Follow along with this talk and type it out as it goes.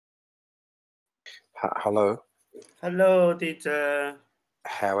Hello, Hello, teacher.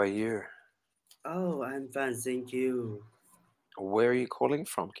 how are you? Oh, I'm fine, thank you. Where are you calling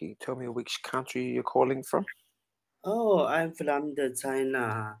from? Can you tell me which country you're calling from? Oh, I'm from the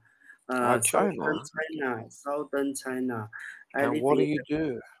China, southern China. China, southern China. I And live what do in. you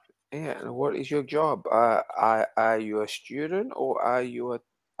do? Yeah, and what is your job? Are you a student or are you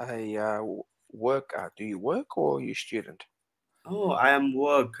a worker? Do you work or are you a student? Oh, I am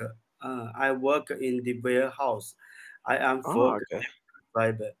work. I work in the warehouse. I am Oh, for okay.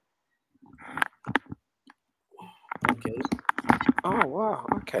 private. Okay. Oh, wow.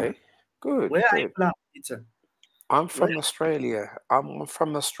 Okay. Good, Where are you good. from, teacher? I'm Where? from Australia. I'm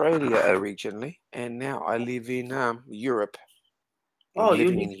from Australia originally, and now I live in Europe. I'm Oh, you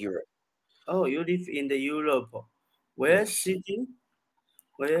living live. in Europe. Oh, you live in the Europe. Where Yes. city?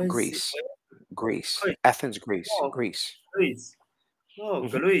 Where? Greece. Greece. Where? Athens, Greece. Oh, Greece. Greece. Oh, Hmm.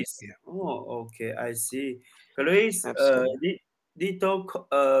 Greece. Yeah, Oh, okay, I see. Greece, absolutely. little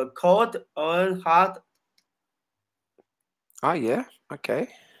cold or hot. Oh, yeah. Okay.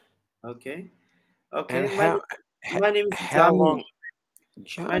 Okay, And okay. how, My name is how Jami. long?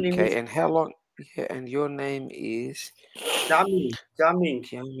 My name Okay. is And how long? Yeah. And your name is Jami. Jami.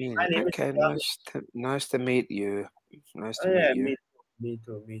 Jiamin. My name is Okay. Jami. Nice to meet you. Nice Oh, to meet yeah, you. me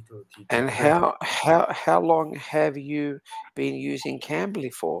too, And teacher. how long have you been using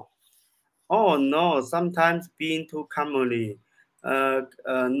Cambly for? Oh no, sometimes being too commonly.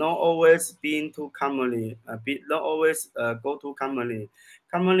 Not always being too commonly. Not always go too commonly.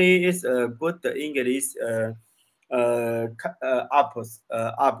 Commonly is good English. Apps.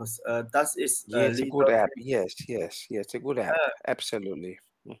 That is Yeah, it's a good little. app. Yes, yes, yeah, it's a good app. Absolutely.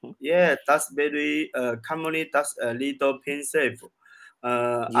 Yeah, that's very commonly. That's a little pensive.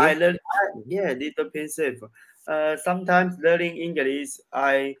 Yeah. Mhm. Yeah, little pensive. Sometimes learning English,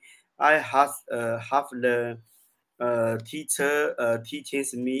 I have the teacher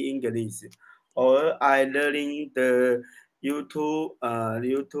teaches me English, or I learning the YouTube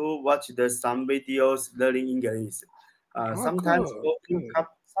watch the some videos learning English. Oh, good, good,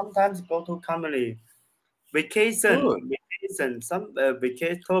 Sometimes go to family good. vacation some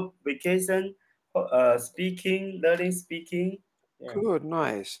vacation speaking learning speaking. Yeah. Good,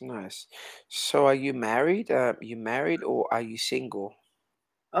 nice, nice. So are you married? You married or are you single?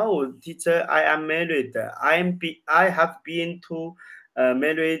 Oh, teacher, I am married. I have been to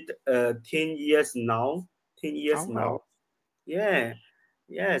married 10 years now. 10 years Oh, now. wow. Yeah.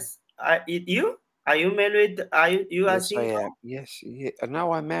 Yes. You are you married? You are Yes, I single? am. Yes, yeah.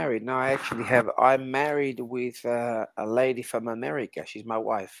 No, I'm married. No, I'm married with a lady from America. She's my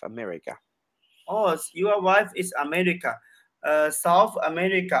wife, America. Oh, your wife is America, South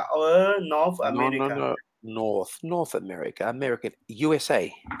America or North No, no, America? no. North America, American,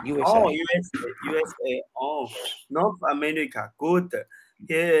 USA, Oh, USA. USA. Oh, North America. Good.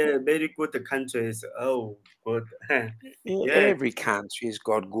 Yeah, very good countries. Oh, good. Yeah. Every country's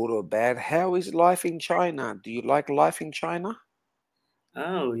got good or bad. How is life in China? Do you like life in China?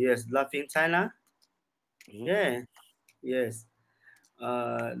 Oh, yes. Laughing China. Mhm. Yeah. Yes.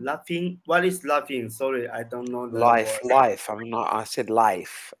 Laughing. What is laughing? Sorry, I don't know the word. Life. I'm not. I said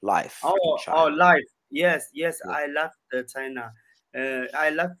life in Oh, China. life. Yes, yes. Yeah. I love the China. I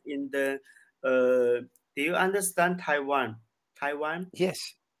love in the. Do you understand Taiwan? Taiwan.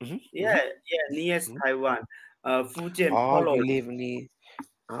 Yes. Yeah, yeah. Nearest Hmm. Taiwan. Fujian Oh, Polo. you live near.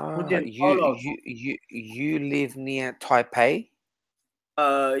 Fujian You Polo. you live near Taipei.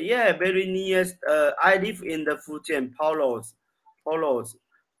 Yeah, very near. I live in the Fujian Polos. Polos.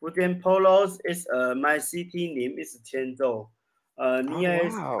 Fujian Polos is my city name is Tianzhou. Oh,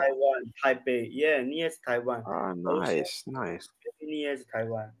 Nearest wow. Taiwan, Taipei. Yeah, nearest Taiwan. Oh, Ocean, nice, nice. very nearest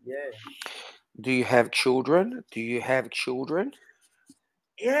Taiwan. Yeah. Do you have children? Do you have children?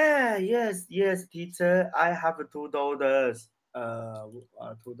 Yeah, yes, yes, teacher. I have two daughters.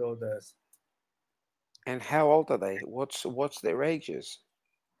 Two daughters. And how old are they? What's their ages?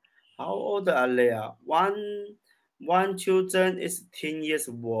 How old are they? One children is 10 years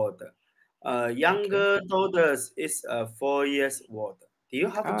old. Okay. Younger daughters is 4 years old. Do you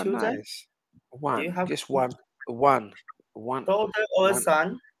have Oh, children? nice. Do you One, have just one, one, daughter or one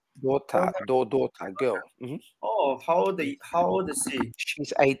son? daughter, Daughter. daughter, girl. Oh, how old is she?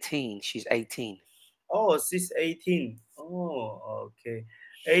 She's 18. She's 18. Oh, she's 18. Oh, okay.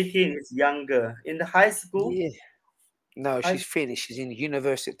 18 is younger. In the high school? Yeah. No, High she's school. finished. She's in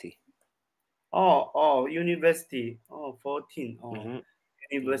university. Oh, university. Oh, 14. Oh, hmm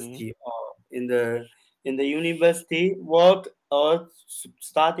hmm university. Oh, in the university, work or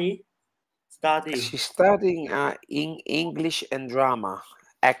study? Study. She's studying in English and drama,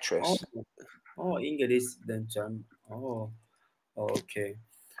 Oh, actress. Oh, English then German. Oh, okay.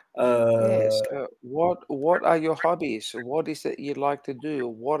 Yes. Uh, What are your hobbies? What is it you like to do?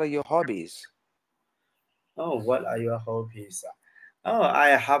 What are your hobbies? oh, what are your hobbies? Oh, I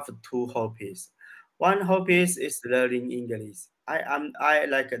have two hobbies. One hobbies is learning English. I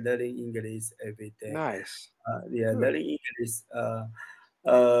like learning English every day. Nice. Yeah, Good. learning English.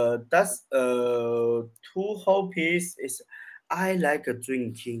 That's two hobbies is I like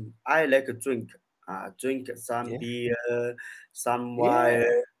drinking. I like drink. Drink some Yeah. beer, some wine.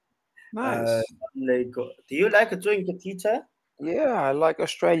 Yeah. Uh, Nice. some like. Do you like drink, teacher? Yeah, I like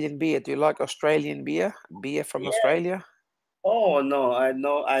Australian beer. Do you like Australian beer? Beer from Yeah. Australia? Oh no, I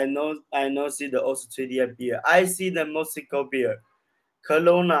know. See the Australia beer. I see the Mexico beer.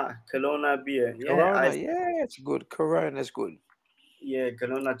 Kelowna beer. Yeah, I Corona. Yeah, it's good. Corona's good. yeah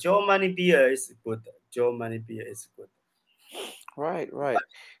Kelowna. Germany beer is good. Germany beer is good. Right, right.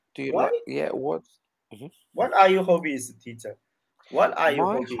 Do you What like, yeah, what? Mhm. what are your hobbies, teacher? What are your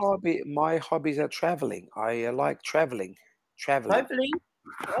hobbies? My hobbies are traveling. I like traveling. Traveling. Traveling?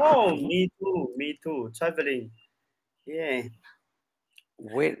 Oh, Hmm. me too. Me too. Traveling. Yeah.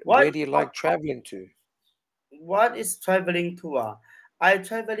 What Where do you like traveling to? what is traveling to? I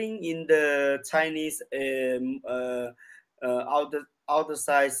traveling in the Chinese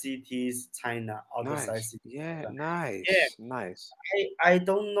outside cities, China, outside Nice. cities. Yeah, Yeah, nice, nice. I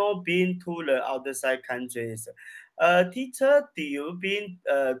don't know been to the outside countries. Teacher, do you been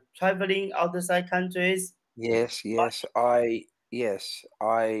traveling outside countries? Yes, yes,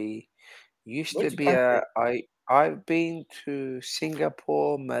 I used to Which be country? I've been to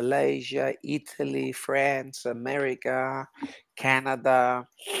Singapore, Malaysia, Italy, France, America, Canada,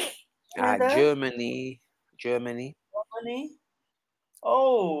 Canada, Germany, Germany.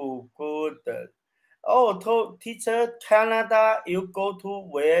 Oh, good. Oh, teacher, Canada, you go to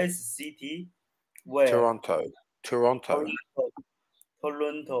where is city? Where? Toronto, Toronto. Toronto.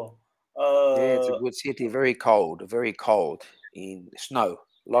 Toronto. Yeah, it's a Uh, good city. Very cold in snow.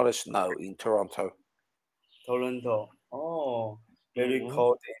 A lot of snow in Toronto. Toronto. Oh, very Hmm.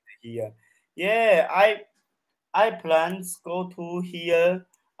 cold in here. Yeah, I plan go to here.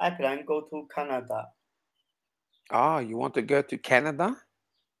 I plan go to Canada. Ah, you want to go to Canada?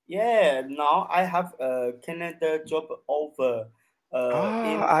 Yeah, now I have a Canada job offer. Ah,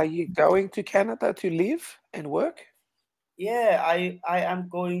 In are you going to Canada to live and work? yeah, I am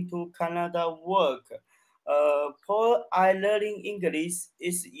going to Canada work. For I learning English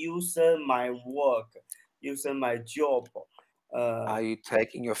is use my work, use my job. Uh, Are you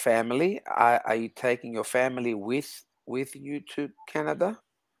taking your family? Are you taking your family with you to Canada?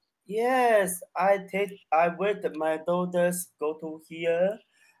 yes, I with my daughters go to here.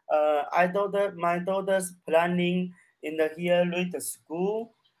 My daughters planning in the here read the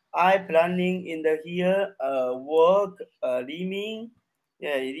school. I planning in the here work living.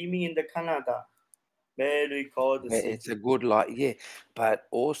 Yeah, living in the Canada. Very cold Yeah, it's a city. good life, yeah, but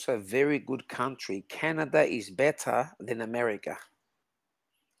also very good country. Canada is better than America.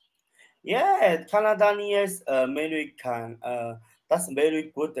 Yeah, Canada is American. That's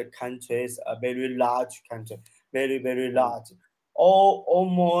very good countries. A very large country. Very Mm, large. All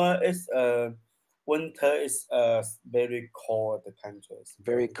more is winter is very cold countries.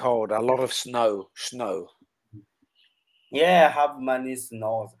 very Very cold, a lot of snow. yeah, have many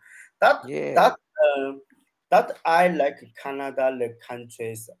snows. That Yeah. that uh, that I like Canada the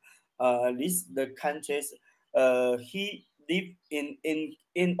countries. This the countries. He live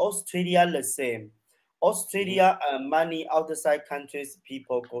in Australia the same. Mhm, Australia many outside countries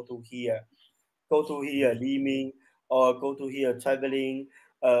people go to here mhm. living or go to here traveling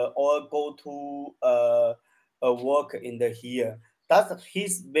or go to work in the here. That's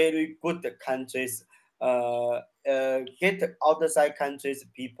his very good countries. Get outside countries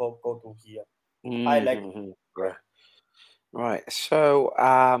people go to here. I like. Mhm. Right. Right. So,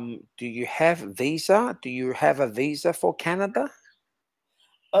 do you have visa? Do you have a visa for Canada?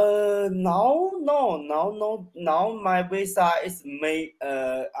 Now my visa is made.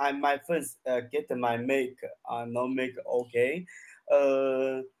 I my first get my make. No make okay.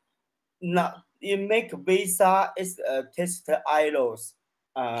 Uh, Now you make visa is test IELTS.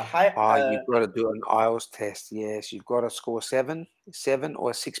 High. Ah, you've got to do an IELTS test. Yes, you've got to score seven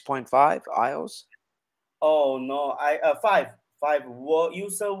or 6.5 IELTS. Oh no, I five work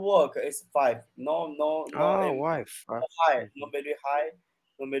user work is five. No, Oh, wife. high, no Mhm. very high,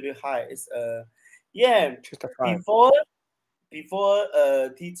 no very high. It's yeah. Just a 5. Before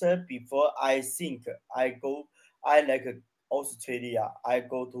teacher before I think I go I like Australia. I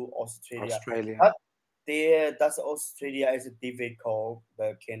go to Australia. Australia. But there that's Australia is difficult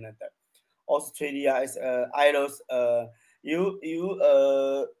the Canada. Australia is IELTS. You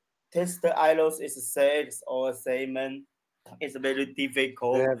test the IELTS is six or seven. It's very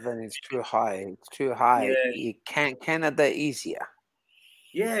difficult. 7 is too high. It's too high. Yeah, Canada easier.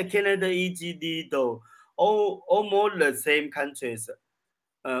 yeah. Canada, EGD though, all almost the same countries.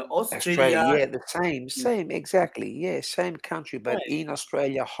 Australia, Australia, yeah, the same, exactly. Yeah, same country, but in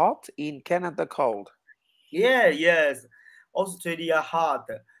Australia hot, in Canada cold. yeah, yes. Australia hot.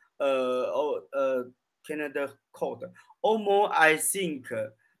 Canada cold. Almost, I think.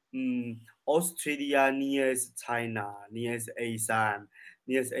 Australia nears China, nears ASEAN,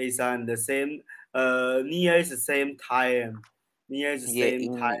 nears ASEAN the same. Near the same time, near the Yeah, same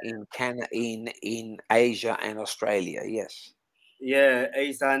time. in Canada, in Asia and Australia, yes. Yeah,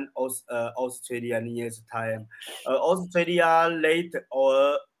 ASEAN, Australia near the time. Australia late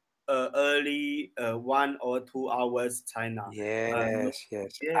or early 1 or 2 hours. China. Yes,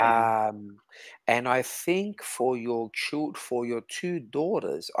 yes. Yeah. And I think for your two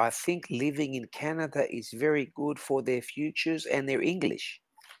daughters, I think living in Canada is very good for their futures and their English.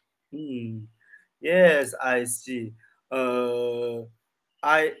 Hmm. Yes, I see. Uh,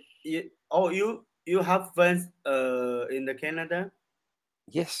 you have friends in the Canada?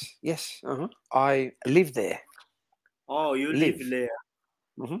 Yes, yes. I live there. Oh, you live Live. there.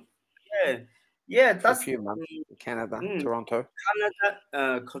 hmm Yeah, yeah. For a That's few months in Canada, mm, Toronto.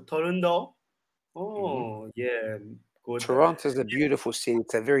 Canada. Toronto. hmm Oh, yeah. Good. Toronto is a beautiful city.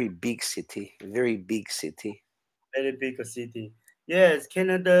 It's a very big city. Very big city. Very big city. Yes,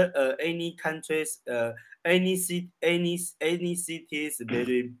 Canada. Any countries. Any city. Any city is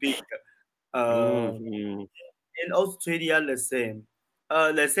very big. Uh, hmm in Australia, the same.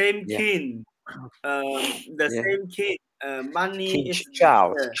 The same Yeah, king. The yeah. same king. Money is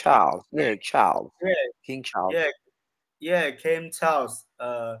Charles, there. Charles. Yeah, Charles. Yeah, King Charles. yeah, yeah. King Charles.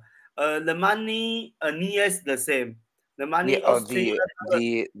 The money near is the same. The Yeah, money Australia.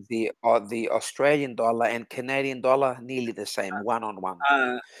 the Australian dollar and Canadian dollar nearly the same, one on one.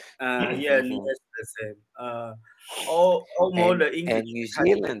 Uh, yeah, near is the same. All more the English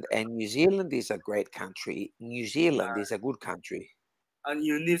country. And New Zealand is a great country. New Zealand is a good country. And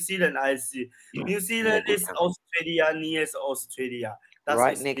New Zealand, I see. New Yeah, Zealand good is country. Australia, near is Australia. That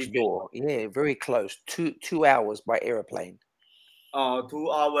Right is next difficult. door. Yeah, very close. Two hours by airplane.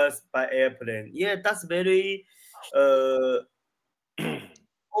 2 hours by airplane. Yeah, that's very uh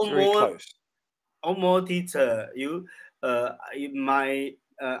It's very almost close. almost teacher. You my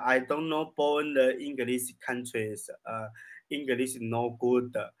I don't know born the English countries. English no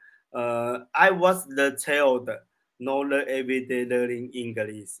good. I was the child, no the everyday learning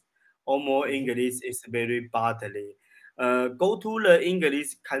English. Almost hmm English is very badly. Go to the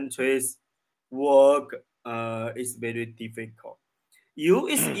English countries, work is very difficult. You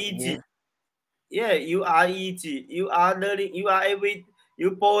is easy. Yeah, Yeah, you are easy. You are learning. You are every.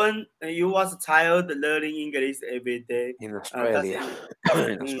 You born. You was a child learning English every day. in That's Australia. in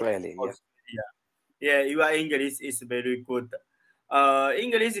In mm, Australia, yeah. Australia. Yeah, your English is very good.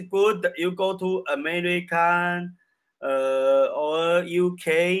 English is good. You go to American, or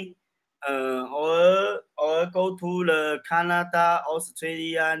UK, or go to the Canada,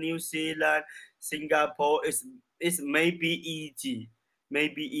 Australia, New Zealand, Singapore. It's maybe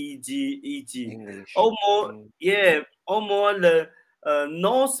easy, easy. English. Almost Mm. yeah, almost the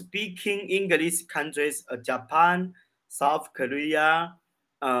no speaking English countries, Japan, South Korea,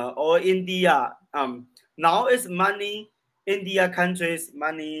 or India. Now it's money. India countries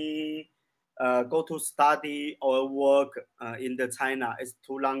money. Go to study or work in the China. It's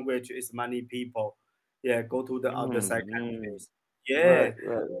two language. It's money people. Yeah, go to the other Mm, side mm. countries. Yeah. Right,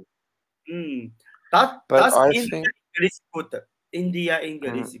 right. Mm. But That's I India think, English good. India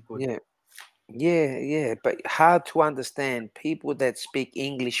English good. yeah, yeah, but hard to understand. People that speak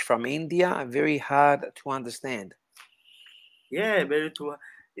English from India are very hard to understand. Yeah, very true.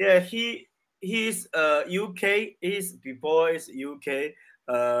 Yeah, he's UK is before is UK.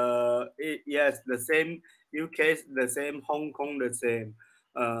 Yes, the same UK is the same Hong Kong the same.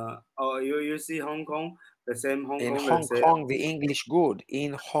 Oh, you see Hong Kong the same Hong In Kong the Hong same. Kong, the English good.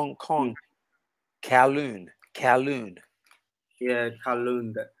 In Hong Mm, Kong, Kowloon. yeah,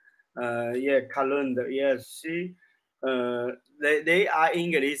 Kowloon. Yeah, Kowloon. Yeah, she. They are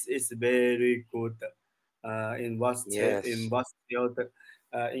English is very good. In Yes, what field?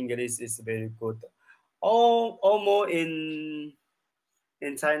 English is very good. Oh, almost in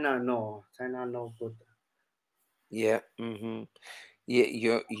China, no. China no good. yeah,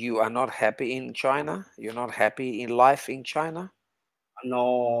 yeah. You are not happy in China. You're not happy in life in China.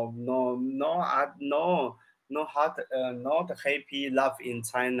 No, no, no, no, no hot, not happy love in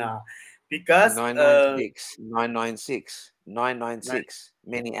China because 996, 996, 996,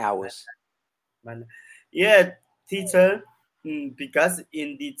 many hours. yeah, teacher. Because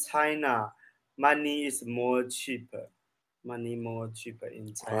in the China, money is more cheaper. Money more cheaper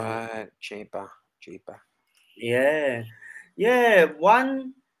in China. Right, cheaper, cheaper. Yeah, yeah.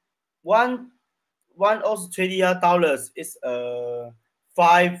 One Australia dollars is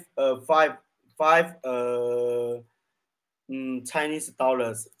five Chinese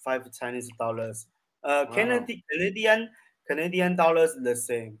dollars. $5 Chinese. Wow. Canadian dollars the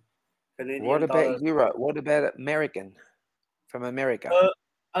same. What Canadian about dollars. Euro? What about American from America?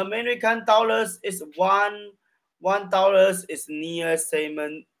 American dollars is $1 is near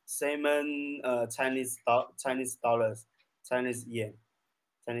Chinese dollars, Chinese yen,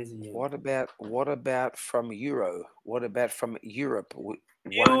 Chinese yen. What about from Euro? What about from Europe? 1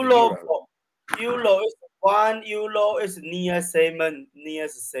 euro. Euro is €1 is near seven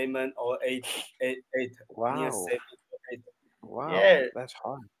or eight near Wow. 7 or 8. Wow, Yeah, that's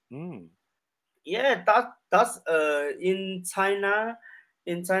high. Mm. yeah. That's in China.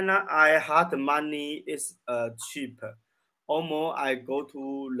 In China, I had money is cheaper. Almost I go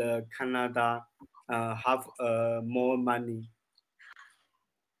to the Canada, have more money.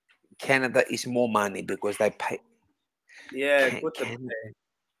 Canada is more money because they pay. Yeah, good to Can, pay.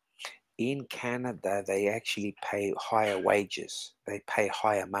 in Canada, they actually pay higher wages. They pay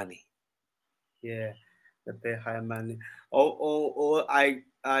higher money. Yeah, they pay higher money. Or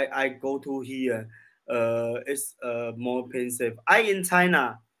I go to here. It's more expensive. I in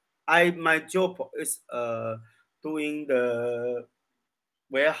China. My job is doing the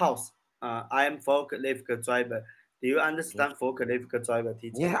warehouse. I am forklift driver. Do you Mm. understand forklift driver,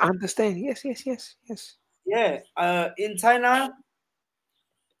 teacher? Yeah, I understand. Yes, yes, yes, yes. Yeah. In China,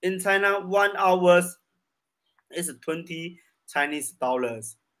 1 hours is 20 Chinese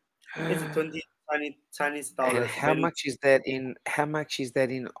dollars. It's 20 Chinese And dollars. Very. how much is that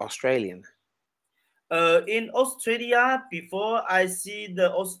in Australian? In Australia, before I see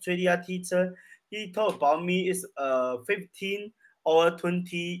the Australia teacher, he told about me is 15 or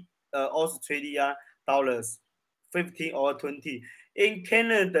 20 Australia dollars. 15 or 20. In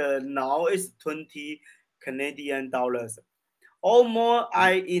Canada now is 20 Canadian dollars. Or more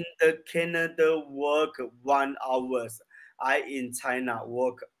I in the Canada work 1 hours. I in China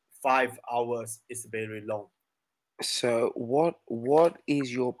work 5 hours. It's very long. So what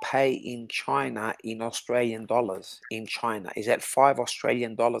is your pay in China in Australian dollars in China? Is that 5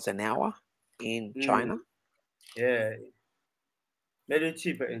 Australian dollars an hour in China? Mm, yeah, very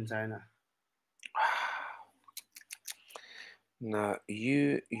cheap in China. No,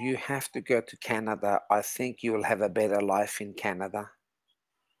 you have to go to Canada. I think you will have a better life in Canada.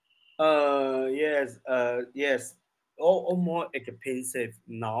 Yes, yes. All more expensive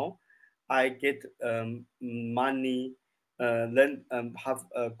now. I get money. Then have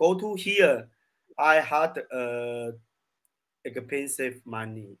go to here. I had expensive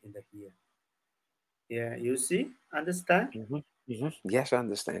money in the here. Yeah, you see, understand? Yes, I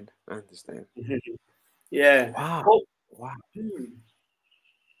understand. I understand. Yeah. Wow. Oh, Wow.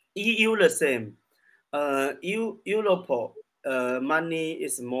 EU the same. Europe, money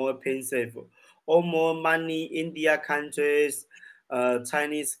is more expensive. Or more money, India countries,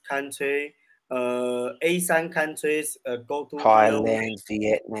 Chinese country, Asian countries go to here.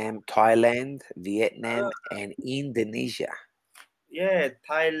 Thailand, Vietnam, and Indonesia. Yeah,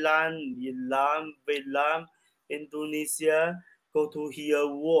 Thailand, Vietnam, Indonesia, go to here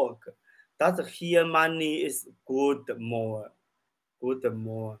work. That's here money is good more. Go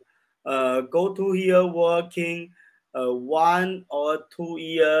to here working 1 or 2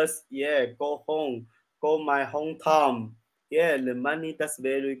 years. Yeah, go home, go my hometown. Yeah, the money that's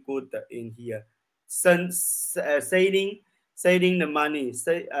very good in here. Saving the money.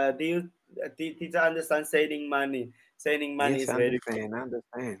 Did you understand saving money? Saving money Yes, is I very understand. I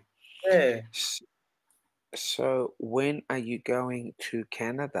understand. good. Yeah. S- So, when are you going to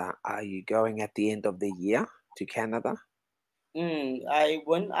Canada? Are you going at the end of the year to Canada?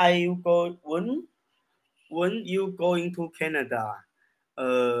 When you going to Canada,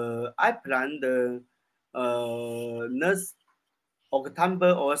 I plan the next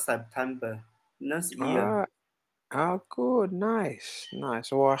October or September next year. Ah, oh, good, nice,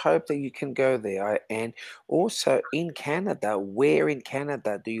 nice. Well, I hope that you can go there. And also in Canada, where in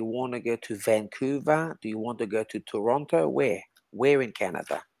Canada do you want to go to? Vancouver? Do you want to go to Toronto? Where? Where in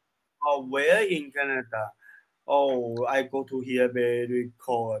Canada? Or where in Canada? Oh, I go to here very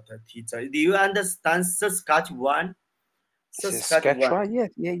cold, teacher. Do you understand Saskatchewan? Saskatchewan. Saskatchewan? Yeah,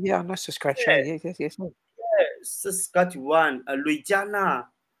 yeah, yeah. I know Saskatchewan. Yeah, Yes, yes, yes, yes. yeah, Saskatchewan, Louisiana.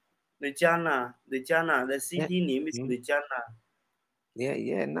 Regina, Regina. The Yeah. city name is Mm. Regina. Yeah,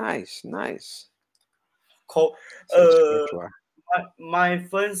 yeah, nice, nice. Co- So Uh, spiritual. my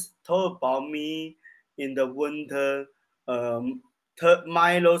friends told about me in the winter,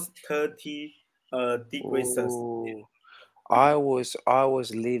 minus 30 degrees Celsius. Oh, I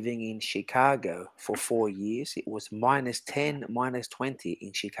was living in Chicago for 4 years. It was -10, -20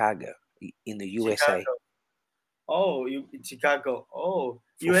 in Chicago, in the USA. Chicago. Oh, you Chicago. Oh,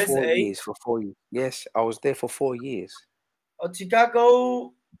 For four USA. years, for 4 years. Yes, I was there for 4 years. Oh,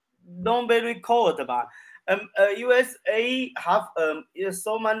 Chicago, not very cold, but USA have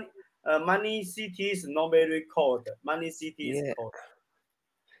so many cities not very cold. Many cities Yeah, cold.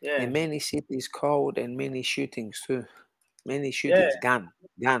 Yeah, and many cities cold and many shootings too. Many yeah. shootings, gun,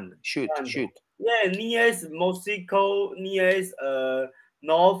 shoot, And shoot. yeah, nearest Mexico, nearest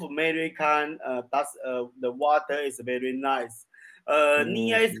North American, that's the water is very nice.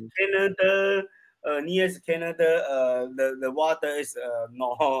 Nearest Mhm. Canada, the water is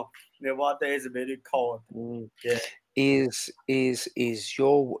no, the water is very cold. Mm. Yeah. Is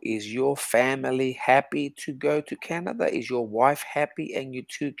your family happy to go to Canada? Is your wife happy and your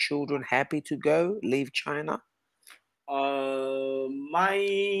two children happy to go leave China?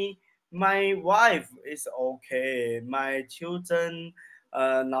 My wife is okay. My children,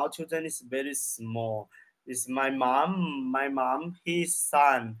 now children is very small. It's my mom, his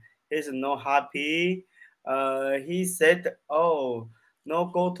son. He's not happy. He said, "Oh, no,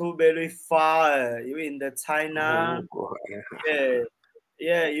 go to very far. You in the China." Oh, God. Yeah,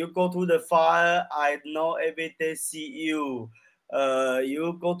 yeah, you go to the fire. I know every day see you.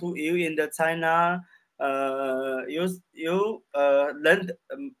 You go to you in the China. You lend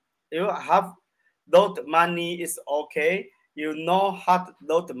you have lot money is okay. You know have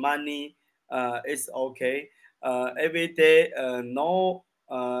lot money is okay. Every day no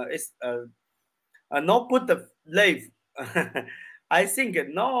it's no good life. I think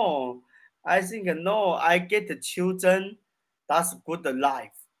no. I think no. I get the children. That's good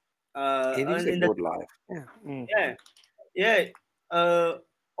life. It is And a in the good life. Yeah. yeah yeah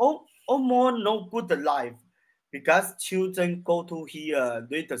almost no good life because children go to here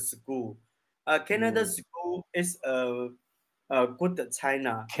read the school. Canada Mm. school is good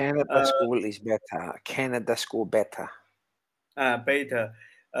China. Canada Uh, school is better. Canada school better. better.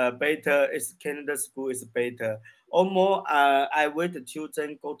 Better is Canada school is better. Almost, I with the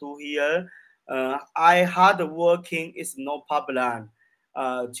children go to here. I hard working is no problem.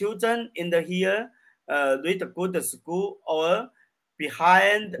 Children in the here read good school or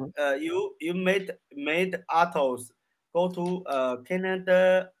behind Mhm. you made adults go to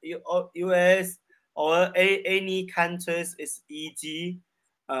Canada, US or any countries is easy.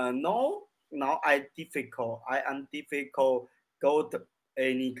 No, now I difficult. I am difficult go to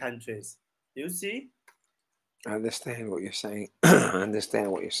any countries. You see? I understand what you're saying. I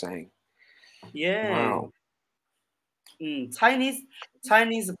understand what you're saying. Yeah. Wow.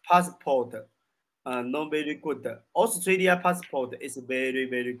 Chinese passport, not very good. Australia passport is very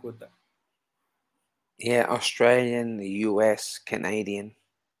very good. Yeah, Australian, US, Canadian.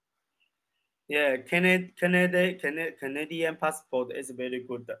 Yeah, Canadian passport is very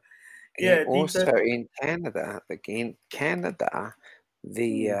good. And Yeah, teacher. also in Canada, again, Canada,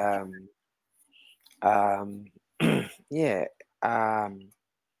 the Mm, um, yeah, um,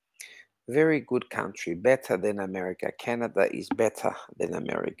 very good country, better than America. Canada is better than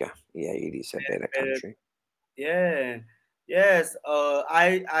America. Yeah, it is a better very country. Yeah, yes.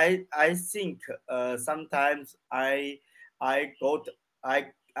 I think sometimes I got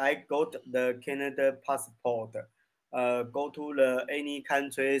I got the Canada passport. Go to the any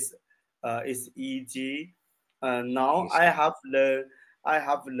countries is easy. Now Easy. I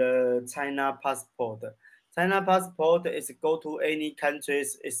have the China passport. China passport is go to any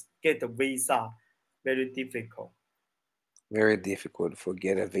countries is get a visa. Very difficult. Very difficult for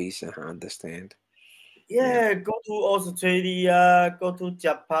get a visa. I understand. Yeah. Yeah, go to Australia, go to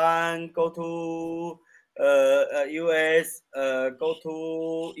Japan, go to US, go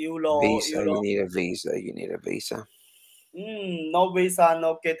to Visa, you Europe. need a visa. You need a visa. No visa,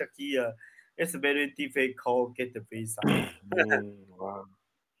 no get here. It's very difficult get the visa. Wow.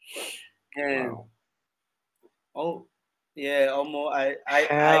 Yeah. Wow. Oh, yeah. Almost.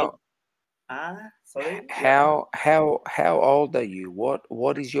 How Sorry. Yeah. how old are you?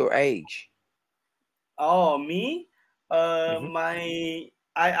 What is your age? Oh, me. Mhm.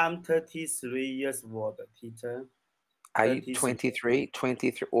 I am 33 years old, teacher. Are you 33. 23,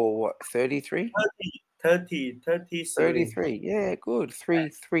 23, or what, 33? 33. 33. Yeah, good. 3,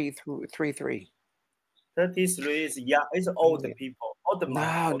 3, 3, 3, 3. 33 is young, it's old Yeah. people. Old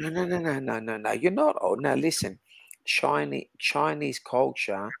man. No, Old. no, no, no, no, no, no, no. You're not old. Now listen, Chinese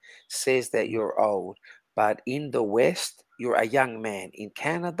culture says that Mm. you're old, but in the West, you're a young man. In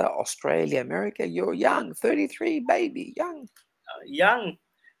Canada, Australia, America, you're young, 33, baby, young. Young.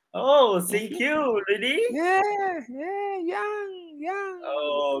 Oh, thank Hmm. you. Really? Yeah, yeah, young,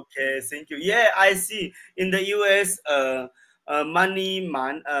 young. Okay, thank you. Yeah, I see. In the US, money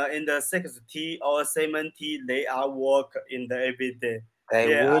man, in the 60 or 70, they are work in the everyday. They Yeah,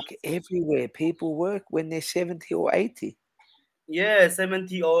 work everywhere. People work when they're 70 or 80. yeah,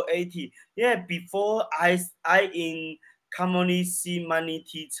 70 or 80. Yeah, before I in community money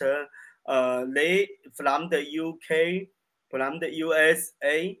teacher, they from the UK, from the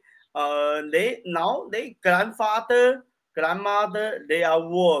USA, they now they grandfather, grandmother, they are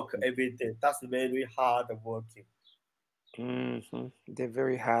work every day. That's very hard working. They're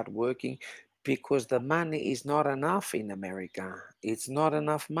very hardworking because the money is not enough in America. It's not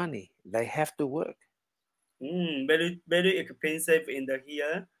enough money. They have to work. Very expensive in the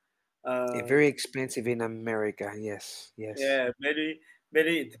here. They're Uh, very expensive in America. Yes, yes. Yeah,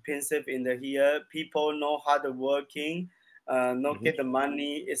 very expensive in the here. People know hard working, not Hmm. get the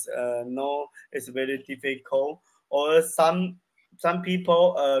money. It's no, it's very difficult. Or some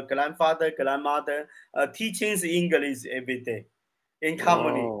people, grandfather, grandmother, teaching English every day in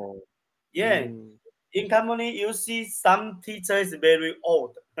community. Whoa. Yeah, Mm. in company you see some teachers very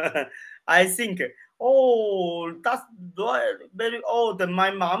old. I think, oh, that's very old.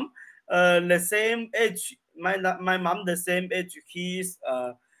 My mom, the same age. My mom the same age. He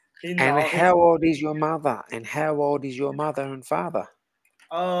And now he how old is your mother? And how old is your mother and father?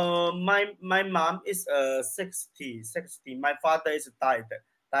 my mom is 60. My father is died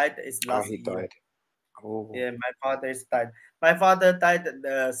is Oh, last he year. died. Oh. Yeah, my father is died. My father died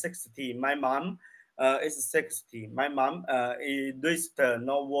at 60. My mom is 60. My mom is just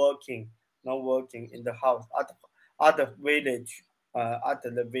not working in the house at the village, at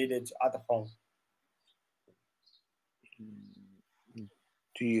the village at home.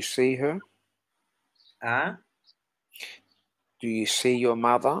 Do you see her? Huh? Do you see your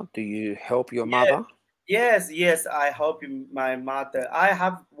mother? Do you help your Yeah, mother? yes. I help my mother. I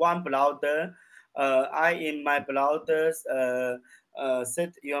have one brother. I in my brothers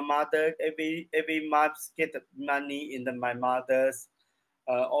said your mother every month get money in my mother's.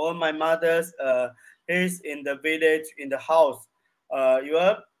 All my mother's is in the village in the house. You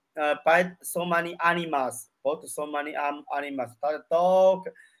have buy so many animals, bought so many animals. Dog,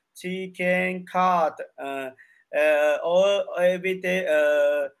 chicken, cat, all every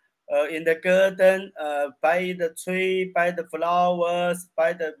day. In the garden, buy the tree, buy the flowers,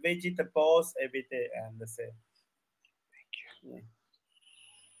 buy the vegetables every day, and the same. Yeah.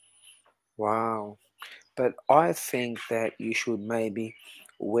 Wow. But I think that you should maybe,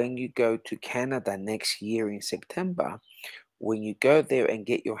 when you go to Canada next year in September, when you go there and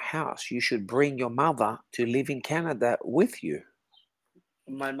get your house, you should bring your mother to live in Canada with you.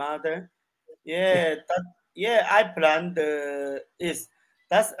 My mother. Yeah. Yeah, I plan the is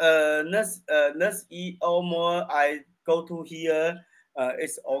that's next year or more I go to here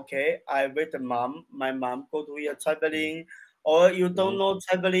it's okay. I with the mom, my mom go to here traveling, or you don't Mm-hmm. know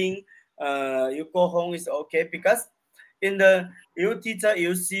traveling, you go home is okay because in the you teacher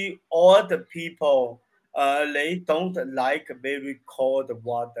you see all the people they don't like very cold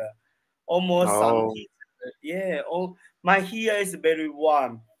water. Almost some Oh, teacher, yeah, oh my here is very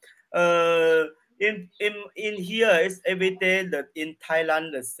warm. Uh, in here is every day that in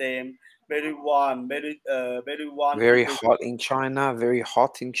Thailand the same, very warm, very warm very temperature. hot in China, very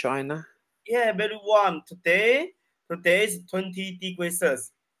hot in China. Yeah, very warm. Today is 20 degrees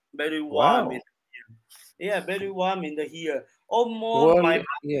Celsius. Very warm in Wow. yeah, very warm in the here. Almost Well, my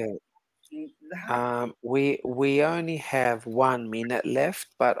yeah. mom. We only have 1 minute left,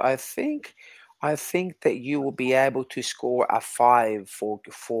 but I think that you will be able to score a 5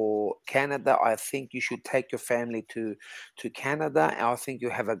 for Canada. I think you should take your family to Canada, and I think you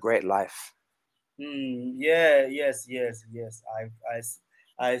have a great life. Yeah, yes.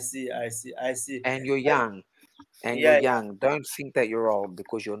 I see. And you're I, young, and you're yeah, young. Don't think that you're old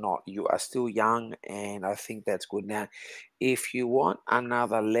because you're not. You are still young, and I think that's good. Now, if you want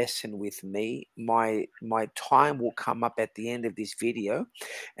another lesson with me, my time will come up at the end of this video,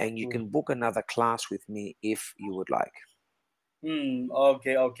 and you yeah. can book another class with me if you would like.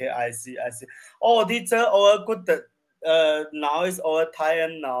 Okay. I see. Oh, teacher, our good. Now is our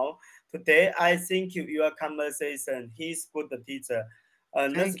time now. Today, I think your conversation. He's good teacher.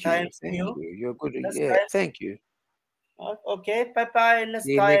 Next Thank time, you, see thank you. you. You're good. Next Yeah, time. thank you. Okay. Bye.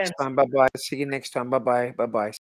 See Next you next time. time. Bye bye. See you next time. Bye bye. Bye bye.